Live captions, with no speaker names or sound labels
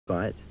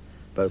fight.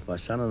 Both my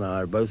son and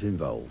I are both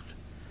involved.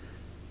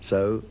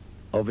 So,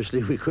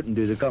 obviously, we couldn't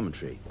do the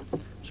commentary.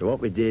 So what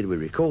we did, we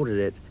recorded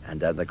it and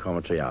done the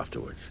commentary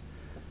afterwards.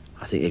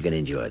 I think you're going to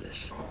enjoy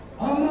this.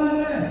 On my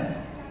left,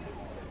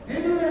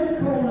 in the red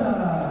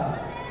corner,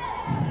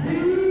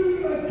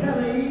 Steve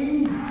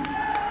Kelly,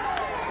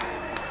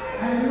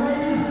 and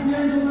ladies and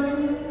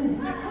gentlemen,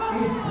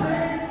 his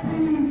tag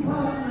team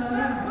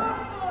partner,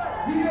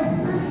 the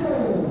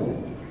official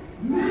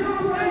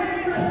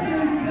middleweight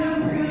wrestling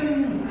champion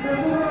of the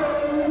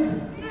world,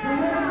 the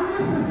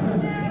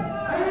magnificent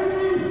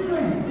Adrian.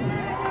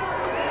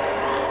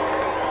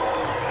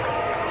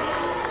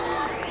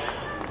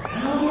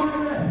 And on my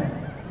left,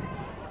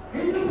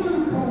 in the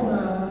blue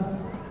corner,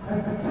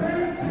 as the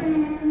tag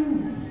team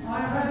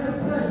I've had the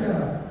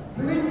pleasure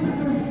to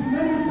introduce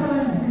many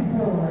times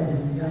before, ladies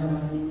and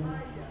gentlemen,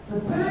 the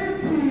tag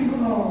team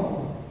of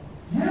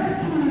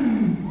Jackie,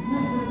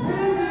 Mr.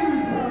 TV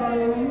Pro,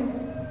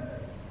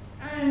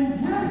 and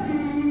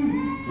Jackie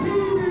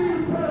TV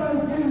Pro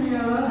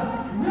Jr.,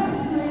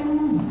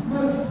 wrestling's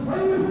most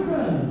famous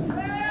friend.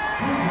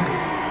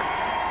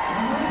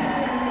 And ladies and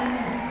gentlemen,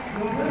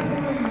 your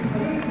referee for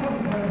this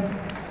contest,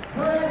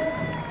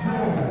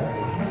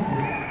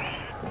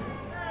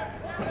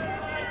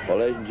 Well,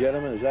 ladies and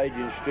gentlemen, there's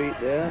Adrian Street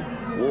there,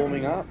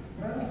 warming up.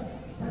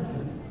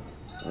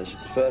 This is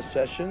the first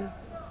session.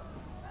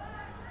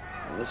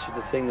 And this is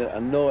the thing that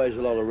annoys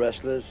a lot of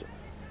wrestlers.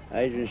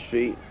 Adrian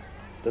Street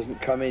doesn't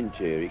come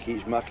into here. He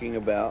keeps mucking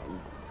about and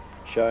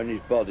showing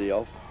his body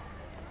off.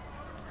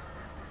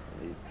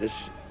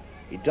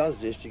 He does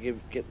this to give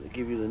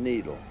you the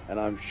needle,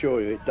 and I'm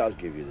sure it does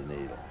give you the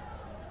needle.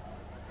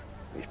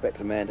 You expect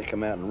a man to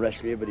come out and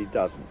wrestle you, but he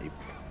doesn't. He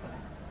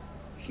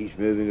keeps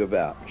moving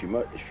about. If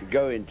you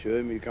go into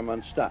him, you come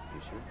unstuck,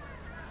 you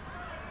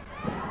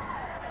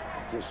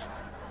see.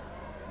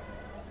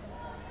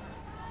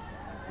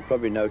 You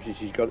probably notice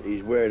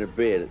he's wearing a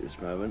beard at this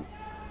moment.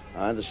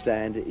 I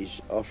understand that he's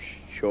off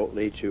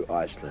shortly to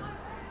Iceland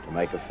to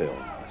make a film.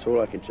 That's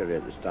all I can tell you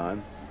at this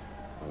time.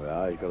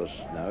 Well, he's got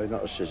no, he's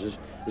not a scissors.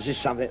 This is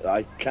something that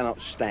I cannot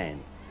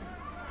stand.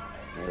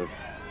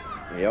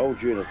 He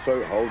holds you in a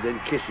throat hold, then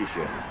kisses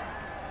you.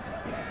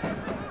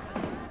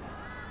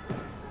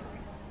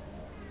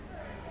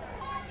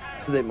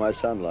 I think my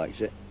son likes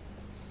it.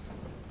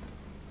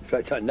 In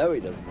fact, I know he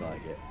doesn't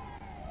like it.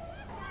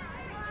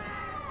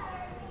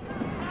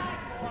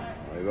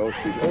 He rolls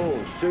through.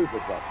 Oh, super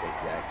drop kick,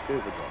 Jack.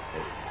 Super drop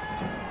kick.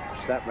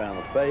 Slap round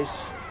the face,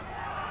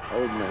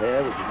 holding the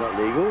hair, which is not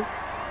legal.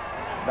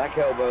 Back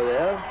elbow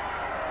there.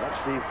 Watch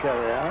Steve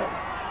Kelly out.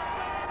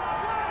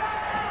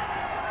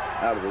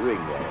 Out of the ring,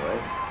 by the way.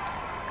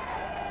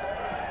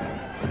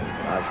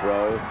 Nice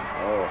roll.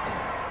 Oh.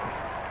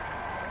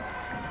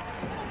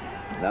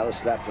 Another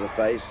slap to the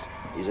face.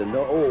 He's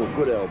oh,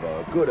 good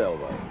elbow, good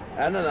elbow.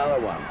 And another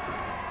one.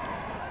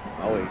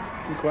 Oh, he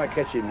didn't quite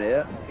catch him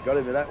there. He got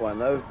him with that one,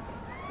 though.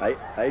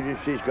 Adrian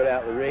Street's got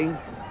out the ring.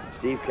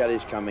 Steve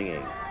Kelly's coming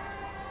in.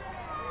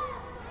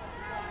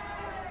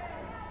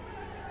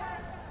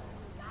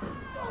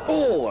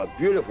 Oh, a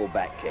beautiful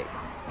back kick.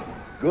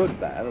 Good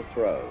back and a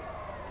throw.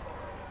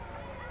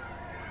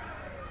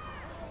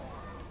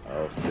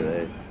 Oh,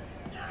 silly.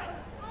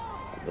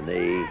 Up the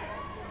knee.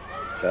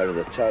 Toe to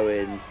the toe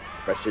in.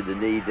 Pressing the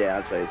knee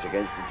down so it's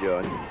against the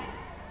joint.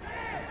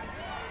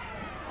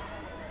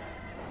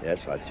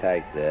 Yes, I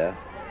tagged there.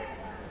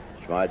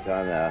 It's my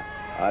time now.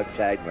 I've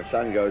tagged. My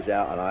son goes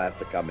out and I have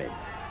to come in.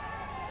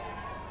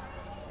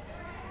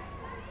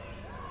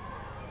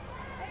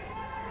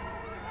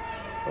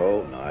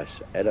 Oh,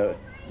 nice. Edo,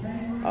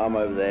 arm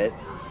over there.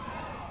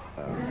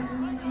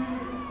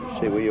 You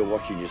see where you're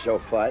watching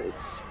yourself fight.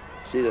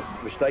 See the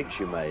mistakes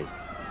you made.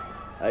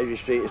 Adrian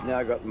Street has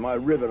now got my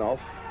ribbon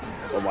off,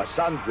 or my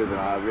son's ribbon,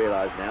 I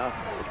realise now.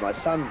 It's my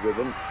son's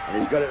ribbon, and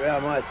he's got it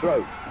round my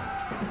throat.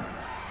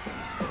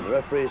 And the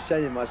referee is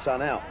sending my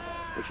son out,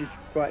 which he's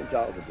quite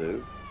entitled to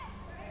do.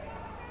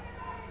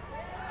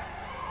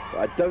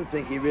 But I don't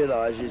think he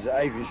realises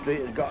that Adrian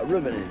Street has got a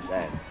ribbon in his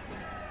hand.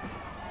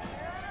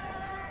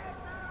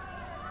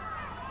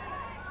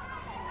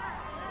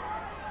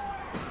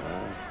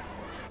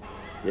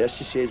 Yes,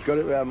 you see, he's got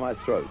it round my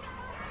throat.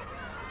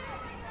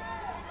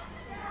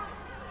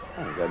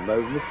 I'm going to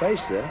move in the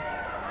face there.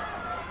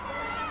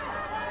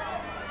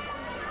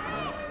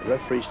 The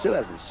referee still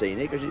hasn't seen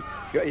it because he's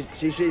got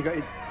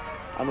his,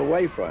 I'm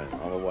away from him,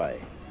 I'm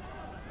away.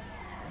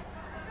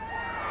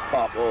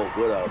 Pop, oh,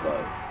 good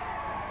elbow.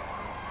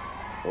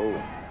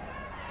 Oh,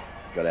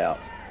 got out.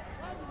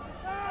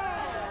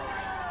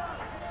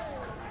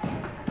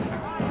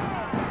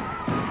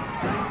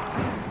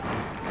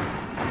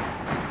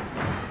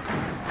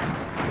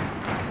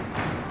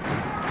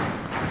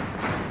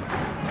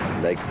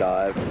 Leg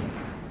dive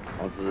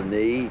onto the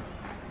knee.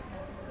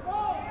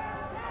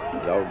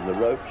 He's holding the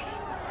ropes.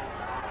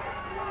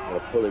 Got to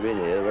pull him in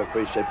here. The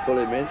referee said pull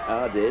him in, and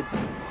I did.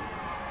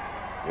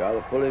 You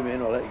either pull him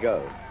in or let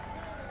go.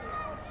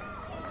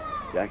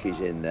 Jackie's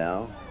in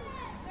now.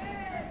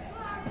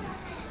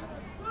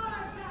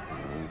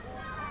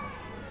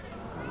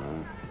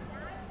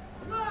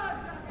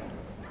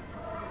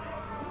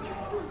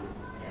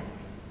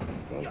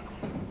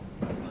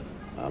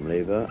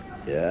 lever,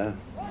 yeah.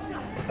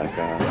 Back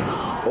arm.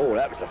 Oh,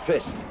 that was a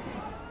fist.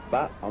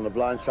 But on the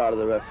blind side of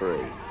the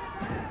referee.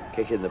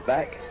 Kick in the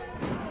back.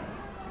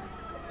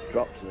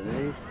 Drop to the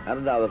knee. And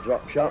another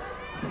drop chop.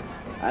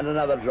 And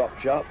another drop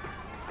chop.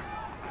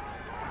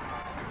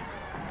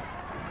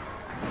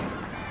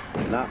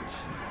 Nuts.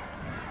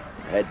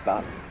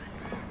 Headbutt.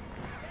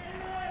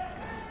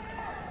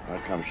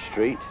 There comes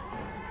Street.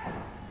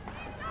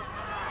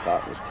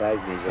 But was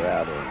tagged and he's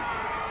allowed in.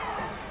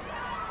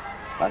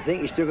 I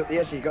think he's still got,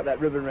 yes, he's got that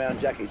ribbon round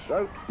Jackie's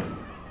throat.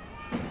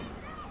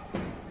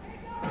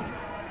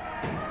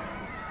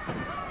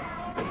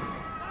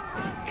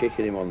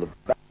 Kicking him on the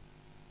back.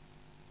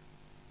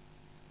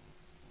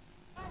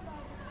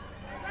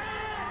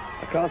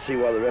 I can't see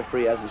why the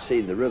referee hasn't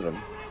seen the ribbon.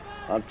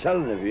 I'm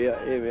telling you,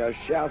 hear me, I was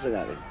shouting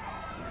at him.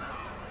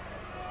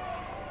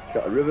 He's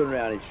got a ribbon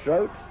round his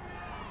throat.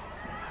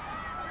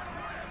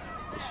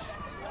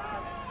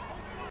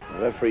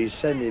 The referee's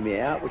sending me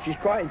out, which he's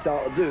quite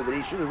entitled to do, but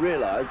he should have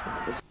realised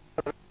it's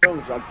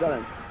wrong, so I'm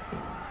telling him.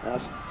 Now,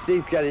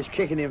 Steve Kelly's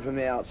kicking him from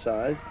the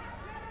outside.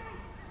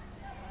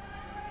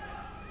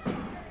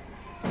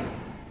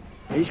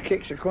 These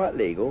kicks are quite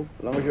legal,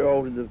 as long as you're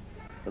holding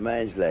the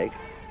man's leg.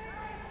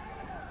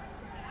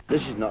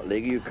 This is not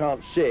legal, you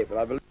can't see it, but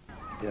I believe,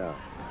 yeah,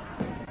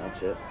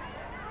 that's it.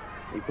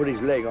 He put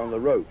his leg on the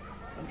rope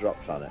and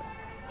drops on it.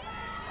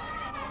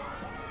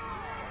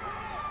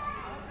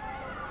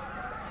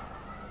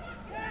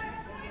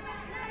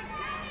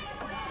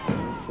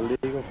 It's a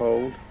legal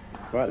hold,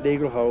 quite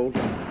legal hold.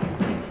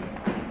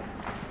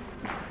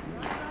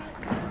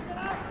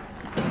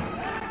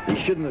 He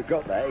shouldn't have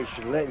got that, he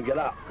should have let him get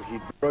up because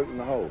he'd broken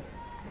the hold.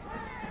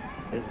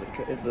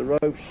 Into the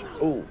ropes,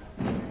 ooh,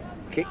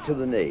 kick to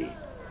the knee.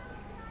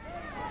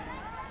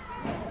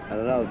 And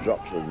another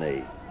drop to the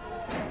knee.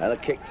 And a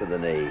kick to the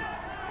knee.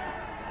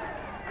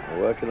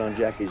 We're working on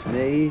Jackie's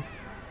knee.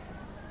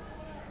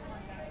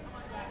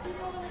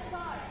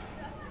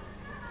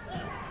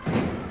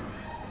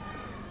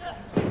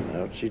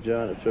 What's he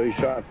doing? So he's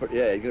trying to put,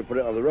 yeah, he's going to put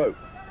it on the rope.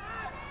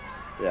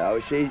 Yeah,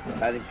 I see,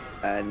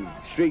 and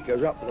Street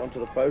goes up onto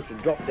the post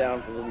and drops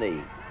down from the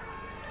knee.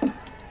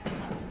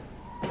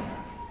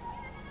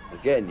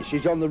 Again, you see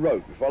he's on the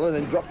rope, you follow, and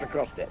then drops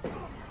across it.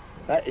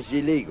 That is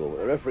illegal.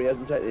 The referee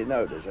hasn't taken any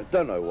notice. I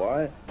don't know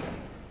why.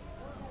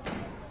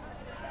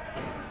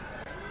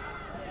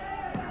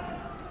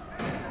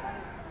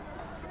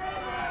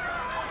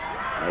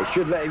 They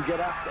should let him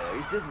get up there.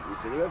 He didn't, you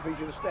see. The referee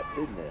should have stepped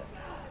in there.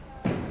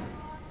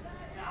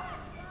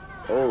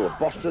 Oh,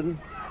 Boston.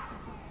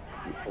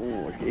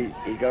 Oh,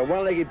 he's got a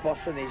one-legged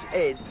Boston, his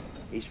head,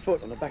 his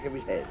foot on the back of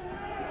his head.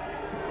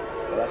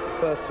 Well, that's the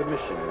first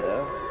submission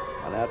there.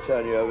 I'll now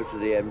turn you over to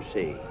the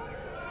MC.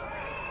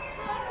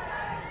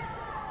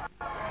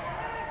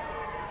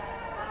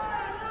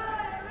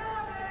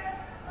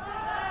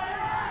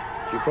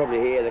 You probably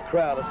hear the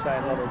crowd are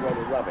saying a lot of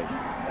rubbish.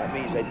 That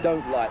means they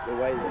don't like the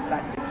way, the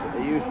tactics that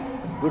they use.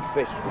 Good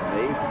fist from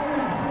me,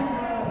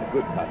 a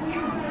good punch.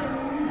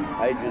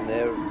 Adrian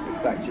there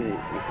reflecting his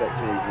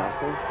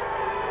muscles.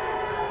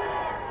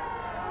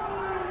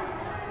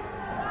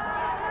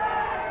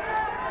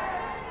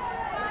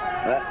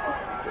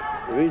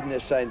 The reason they're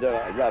saying don't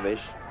like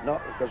rubbish,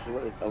 not because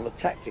of the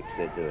tactics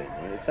they're doing.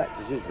 I mean, the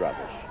tactics is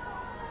rubbish.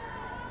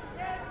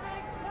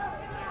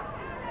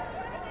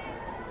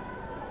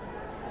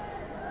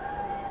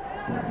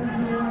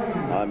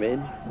 I'm in.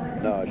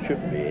 No, I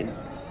shouldn't be in.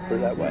 Put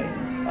it that way.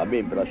 I'm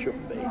in, but I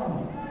shouldn't be.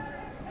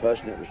 The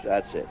person that was,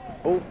 that's it.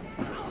 Oh,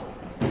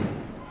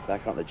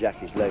 back onto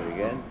Jackie's leg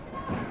again.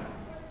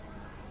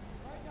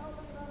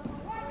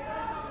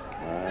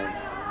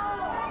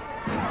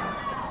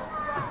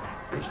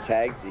 He's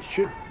tagged. He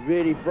should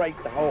really break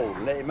the hold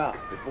and let him up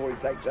before he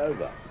takes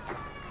over.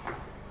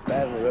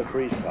 Bad on the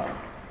referee's part.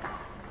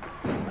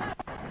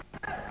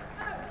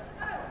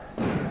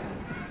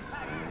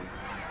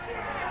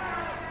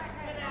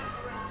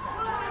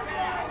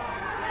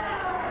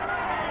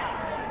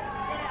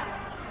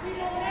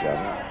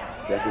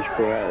 Jackie's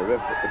calling out the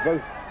ref.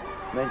 Both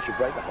men should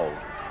break the hold.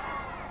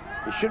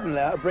 He shouldn't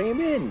allow it, bring him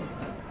in.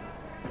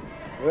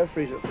 The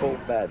referee's at fault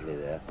badly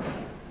there.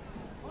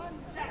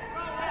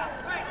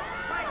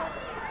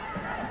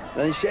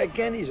 And you see,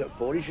 again he's at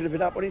fault. He should have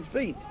been up on his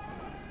feet.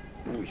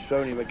 Ooh, he's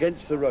thrown him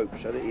against the rope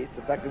so that he hit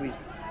the back of his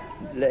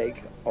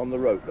leg on the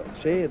rope. Look,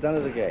 see, I've done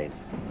it again.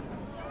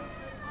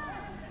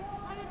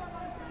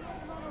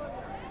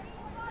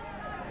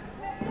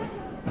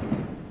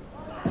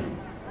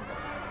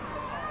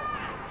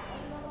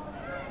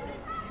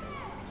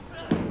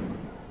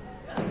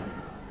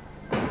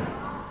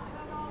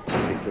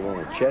 Picked him on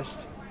the chest.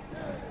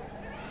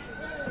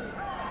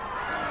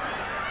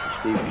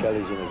 Steve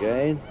Kelly's in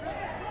again.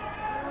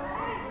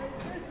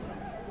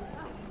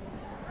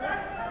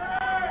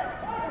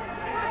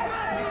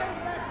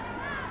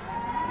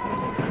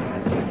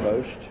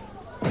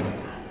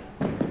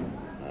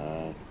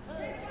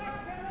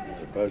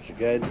 There's a post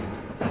again.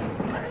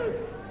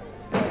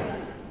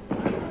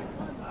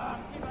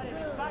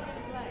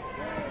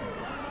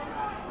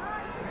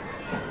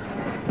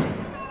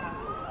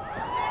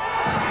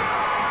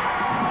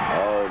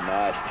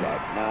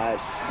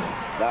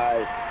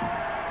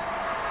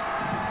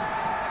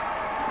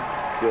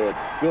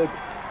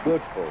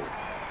 Good fall.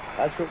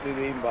 That's what we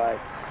mean by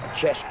a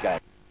chess game.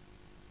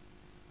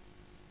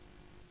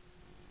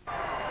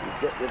 You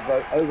get the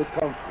vote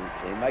overconfident,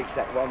 and he makes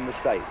that one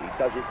mistake. He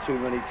does it too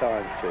many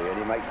times too, and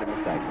he makes a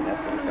mistake, and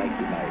that's the mistake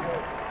he made.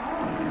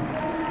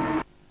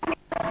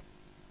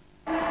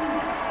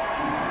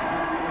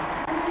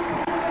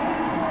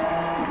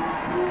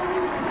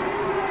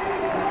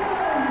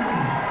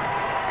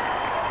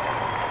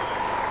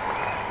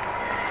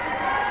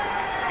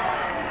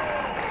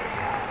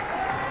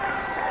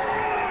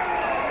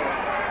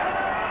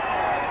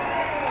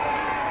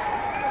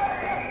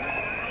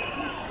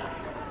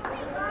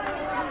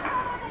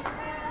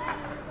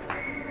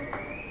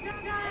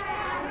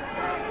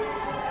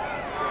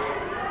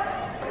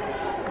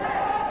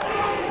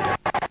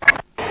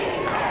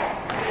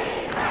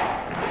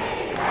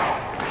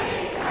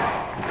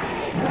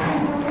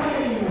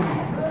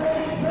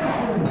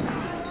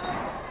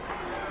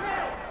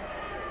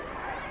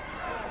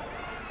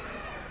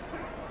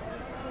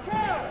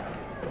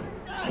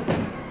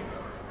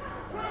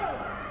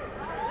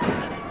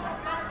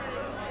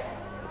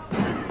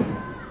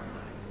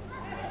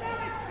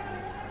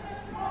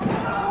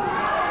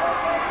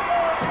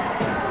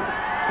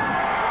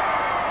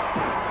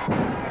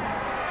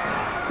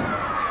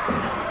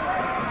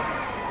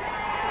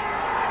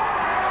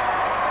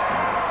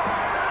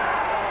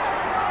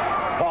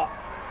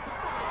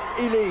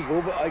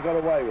 Illegal, but I got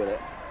away with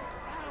it.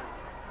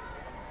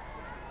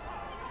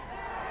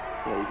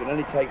 Yeah, you can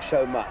only take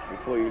so much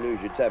before you lose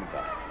your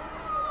temper.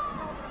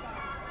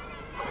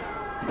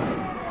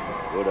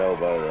 Good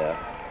elbow there.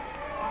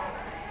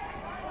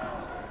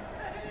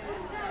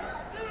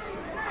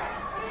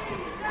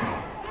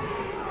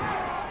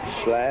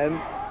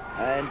 Slam,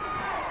 and...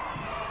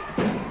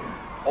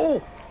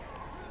 oh!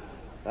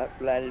 That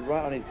landed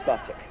right on his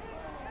buttock.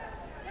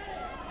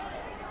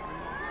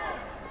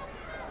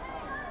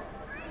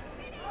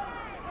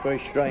 Very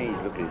strange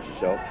looking at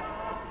yourself.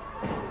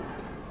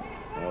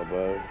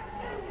 Elbow.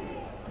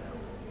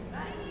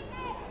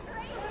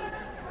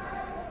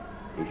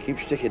 You keep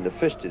sticking the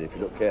fist in if you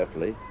look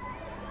carefully.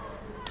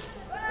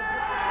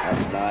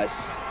 That's nice.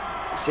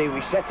 You see,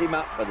 we set him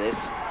up for this.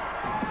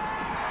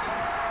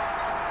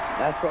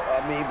 That's what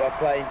I mean by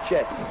playing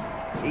chess.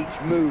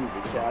 Each move,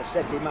 I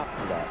set him up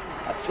for that.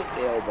 I took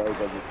the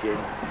elbows on the chin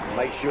to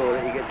make sure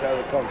that he gets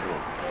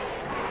overconfident.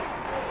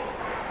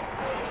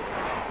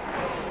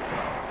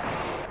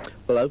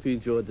 Well, I hope you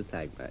enjoyed the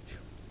tag match.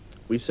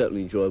 We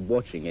certainly enjoyed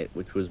watching it,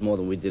 which was more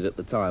than we did at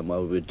the time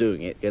while we were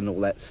doing it, getting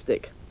all that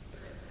stick.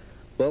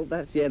 Well,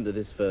 that's the end of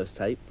this first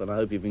tape, and I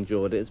hope you've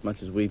enjoyed it as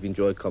much as we've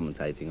enjoyed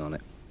commentating on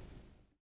it.